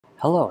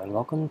Hello and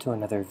welcome to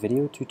another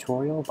video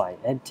tutorial by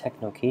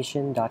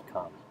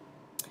edtechnocation.com.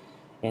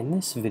 In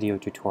this video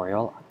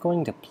tutorial, I'm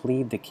going to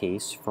plead the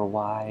case for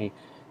why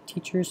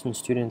teachers and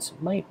students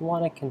might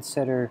want to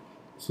consider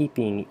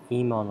keeping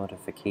email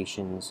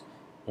notifications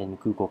in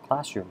Google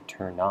Classroom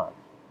turned on.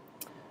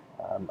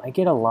 I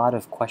get a lot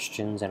of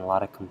questions and a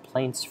lot of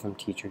complaints from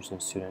teachers and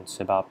students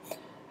about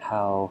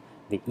how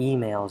the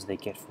emails they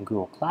get from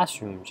Google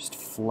Classroom just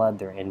flood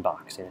their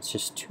inbox, and it's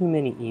just too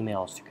many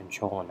emails to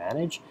control and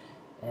manage.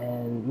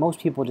 And most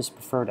people just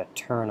prefer to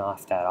turn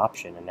off that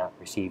option and not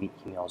receive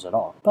emails at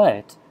all.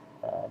 But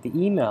the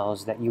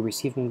emails that you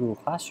receive in Google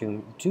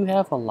Classroom do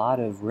have a lot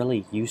of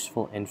really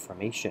useful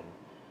information.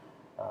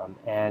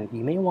 And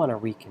you may want to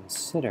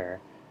reconsider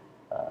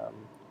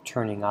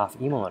turning off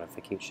email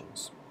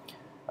notifications.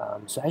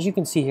 So as you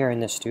can see here in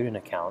this student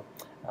account,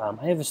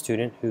 I have a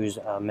student who's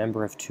a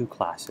member of two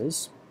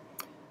classes,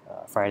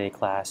 Friday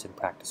class and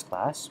practice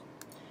class.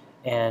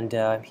 And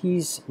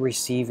he's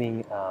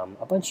receiving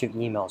a bunch of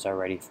emails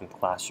already from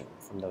Classroom,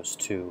 from those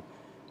two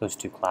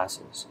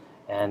classes.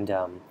 And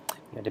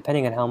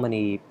depending on how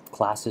many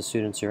classes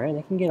students are in,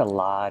 they can get a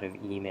lot of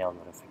email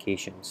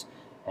notifications.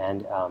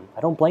 And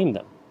I don't blame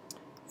them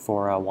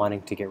for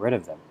wanting to get rid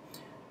of them.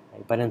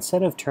 Right? But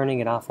instead of turning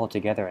it off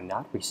altogether and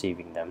not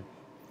receiving them,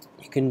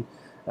 you can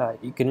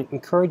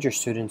encourage your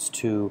students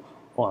to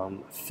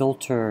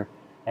filter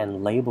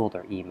and label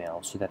their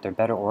emails so that they're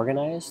better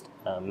organized,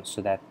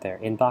 so that their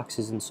inbox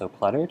isn't so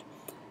cluttered,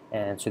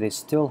 and so they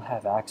still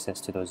have access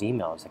to those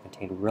emails that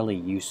contain really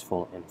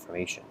useful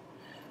information.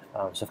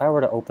 So if I were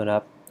to open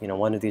up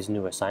one of these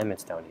new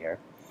assignments down here,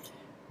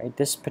 right,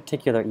 this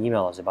particular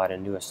email is about a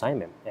new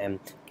assignment and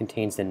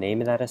contains the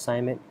name of that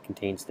assignment,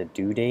 contains the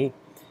due date,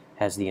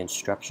 has the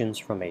instructions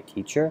from a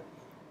teacher,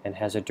 and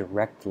has a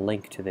direct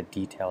link to the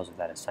details of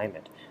that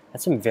assignment.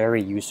 That's some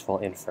very useful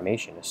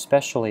information,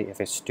 especially if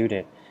a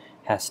student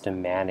has to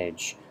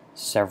manage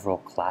several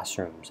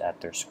classrooms at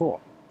their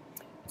school.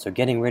 So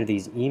getting rid of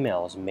these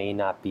emails may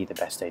not be the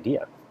best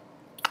idea.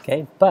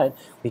 Okay, but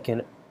we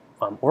can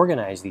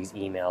organize these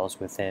emails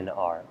within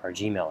our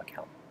Gmail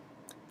account.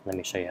 Let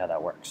me show you how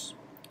that works.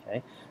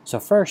 Okay,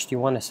 so first you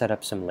want to set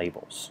up some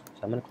labels.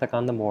 So I'm going to click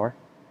on the More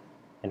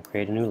and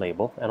create a new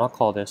label, and I'll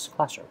call this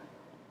Classroom.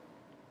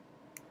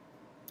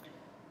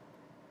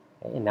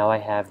 Okay, and now I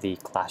have the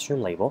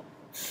Classroom label.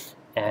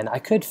 And I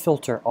could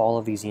filter all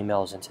of these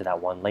emails into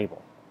that one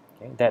label.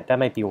 Okay? That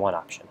might be one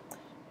option.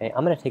 Okay?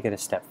 I'm going to take it a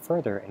step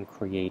further and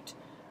create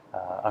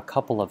a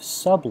couple of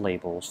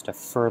sub-labels to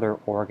further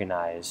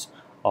organize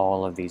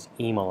all of these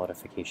email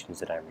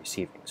notifications that I'm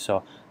receiving.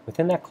 So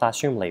within that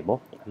Classroom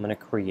label, I'm going to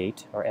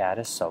create or add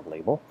a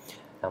sub-label.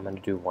 I'm going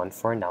to do one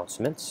for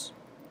announcements.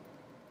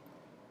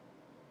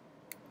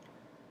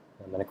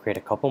 I'm going to create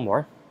a couple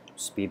more,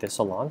 speed this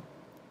along.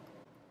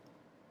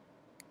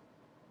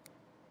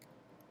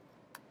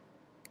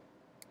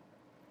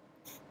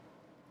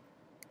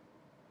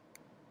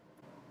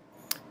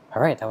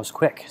 Alright, that was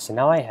quick. So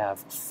now I have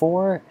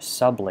 4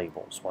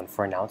 sub-labels, one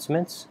for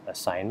announcements,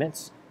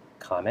 assignments,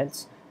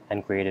 comments,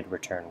 and graded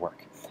return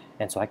work.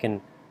 And so I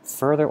can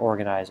further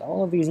organize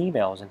all of these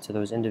emails into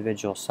those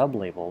individual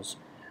sub-labels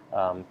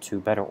to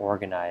better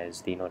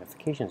organize the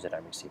notifications that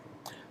I'm receiving.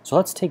 So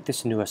let's take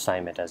this new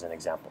assignment as an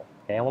example.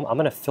 Okay, I'm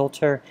going to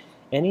filter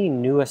any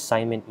new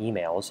assignment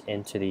emails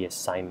into the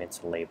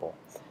assignments label.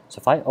 So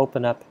if I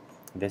open up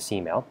this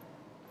email,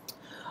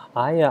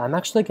 I'm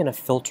actually going to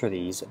filter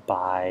these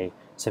by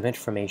some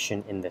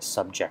information in the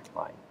subject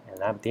line.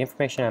 And the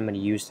information I'm going to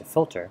use to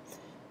filter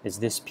is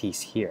this piece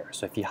here.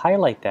 So if you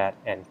highlight that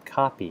and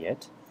copy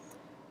it,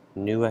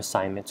 new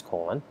assignments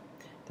colon,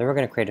 then we're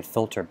going to create a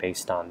filter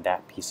based on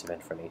that piece of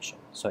information.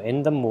 So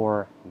in the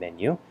More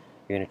menu,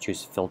 you're going to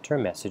choose Filter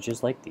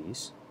Messages like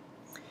these.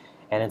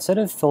 And instead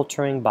of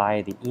filtering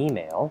by the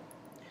email,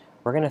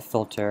 we're going to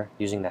filter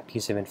using that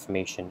piece of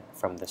information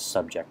from the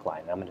subject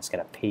line. I'm just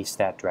going to paste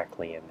that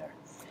directly in there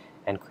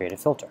and create a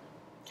filter.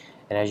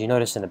 And as you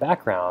notice in the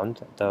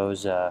background,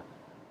 those the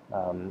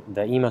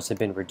emails have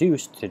been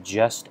reduced to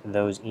just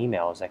those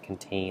emails that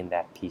contain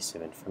that piece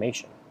of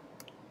information.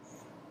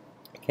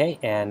 Okay,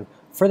 and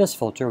for this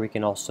filter, we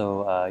can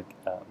also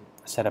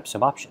set up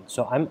some options.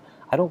 So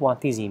I don't want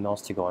these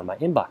emails to go in my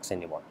inbox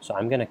anymore. So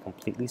I'm going to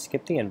completely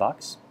skip the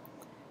inbox,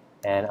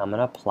 and I'm going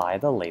to apply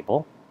the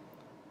label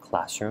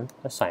Classroom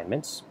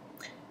Assignments,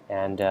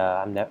 and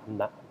I'm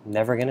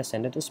never going to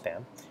send it to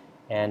spam.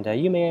 And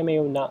you may or may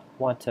not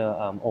want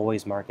to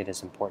always mark it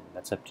as important.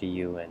 That's up to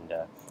you and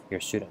your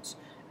students.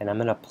 And I'm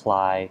going to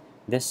apply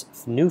this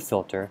new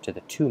filter to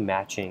the 2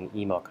 matching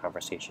email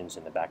conversations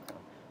in the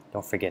background.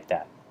 Don't forget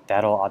that.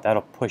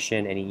 That'll push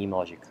in any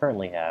emails you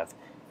currently have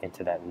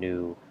into that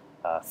new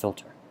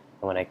filter.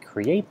 And when I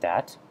create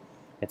that,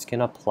 it's going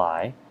to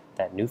apply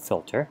that new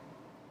filter.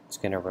 It's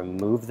going to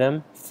remove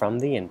them from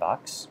the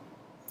inbox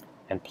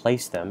and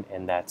place them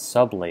in that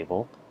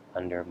sub-label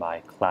under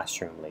my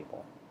Classroom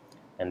label.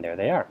 And there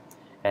they are.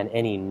 And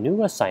any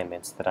new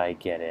assignments that I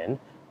get in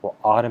will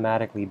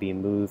automatically be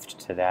moved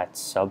to that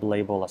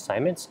sub-label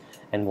assignments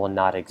and will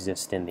not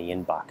exist in the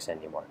inbox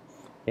anymore.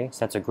 Okay, so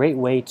that's a great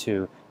way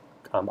to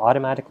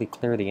automatically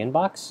clear the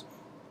inbox,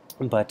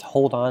 but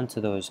hold on to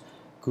those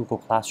Google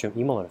Classroom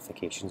email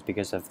notifications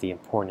because of the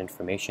important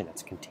information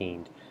that's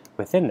contained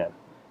within them.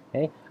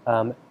 Okay?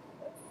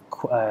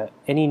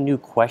 Any new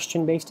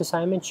question-based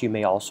assignments, you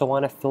may also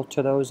want to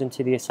filter those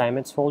into the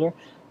assignments folder,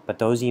 but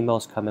those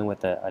emails come in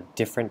with a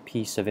different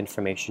piece of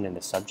information in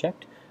the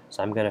subject.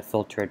 So I'm going to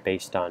filter it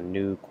based on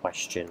new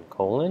question :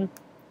 and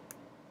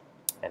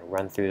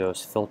run through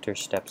those filter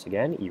steps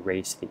again.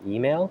 Erase the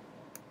email,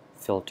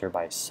 filter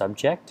by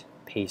subject,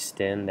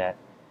 paste in that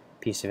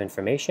piece of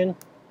information,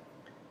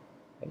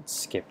 right,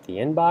 skip the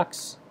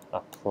inbox,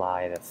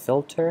 apply the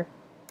filter,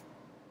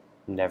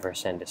 never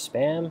send to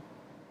spam,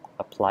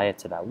 apply it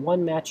to that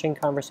one matching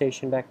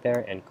conversation back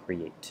there, and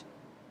create.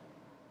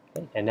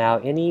 Okay. And now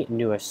any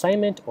new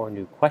assignment or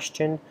new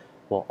question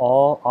will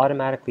all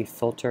automatically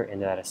filter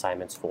into that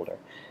assignments folder.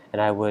 And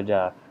I would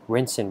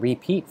rinse and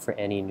repeat for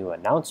any new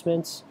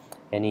announcements,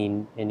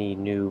 any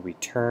new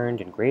returned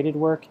and graded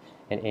work,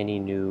 and any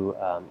new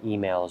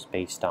emails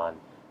based on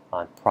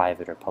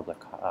private or public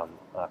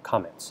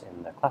comments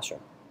in the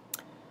classroom.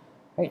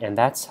 Right, and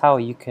that's how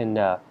you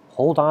can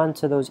hold on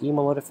to those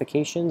email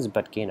notifications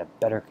but gain a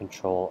better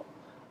control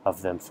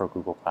of them for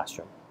Google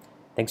Classroom.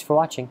 Thanks for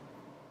watching.